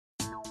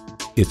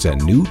It's a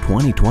new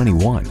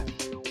 2021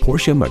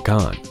 Porsche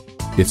Macan.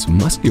 Its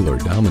muscular,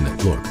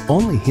 dominant look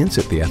only hints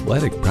at the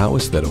athletic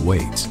prowess that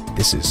awaits.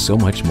 This is so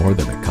much more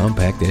than a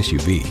compact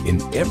SUV.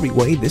 In every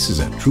way, this is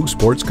a true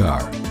sports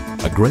car.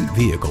 A great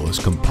vehicle is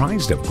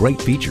comprised of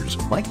great features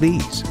like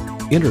these: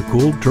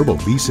 intercooled turbo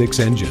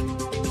V6 engine,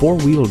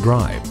 4-wheel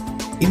drive,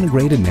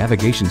 integrated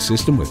navigation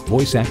system with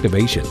voice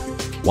activation,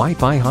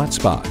 Wi-Fi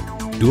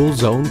hotspot, dual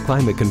zone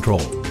climate control,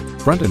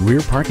 front and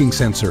rear parking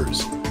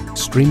sensors,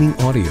 streaming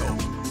audio,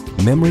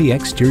 memory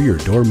exterior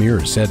door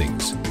mirror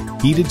settings,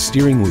 heated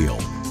steering wheel,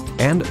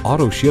 and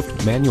auto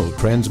shift manual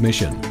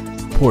transmission.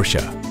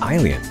 Porsche,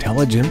 highly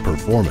intelligent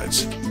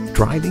performance.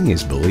 Driving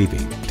is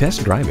believing.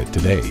 Test drive it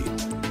today.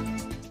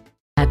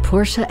 At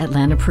Porsche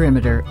Atlanta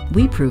Perimeter,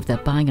 we prove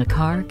that buying a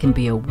car can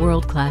be a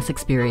world-class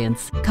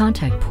experience.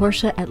 Contact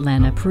Porsche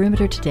Atlanta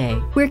Perimeter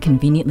today. We're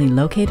conveniently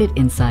located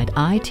inside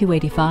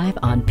I-285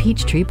 on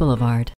Peachtree Boulevard.